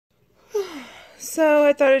So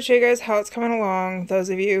I thought I'd show you guys how it's coming along. Those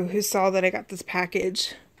of you who saw that I got this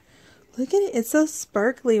package. Look at it. It's so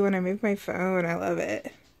sparkly when I move my phone. I love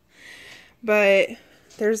it. But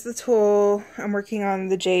there's the tool. I'm working on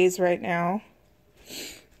the J's right now.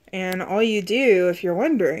 And all you do, if you're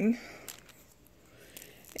wondering,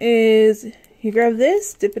 is you grab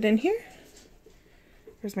this, dip it in here.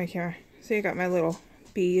 Where's my camera? So you got my little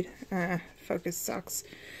bead. Focus sucks.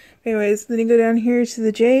 Anyways, then you go down here to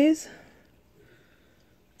the J's.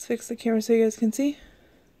 Let's fix the camera so you guys can see.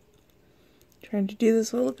 Trying to do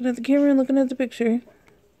this while looking at the camera and looking at the picture. And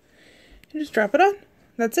just drop it on.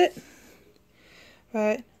 That's it.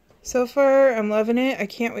 But so far, I'm loving it. I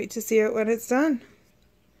can't wait to see it when it's done.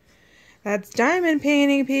 That's diamond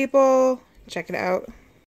painting, people. Check it out.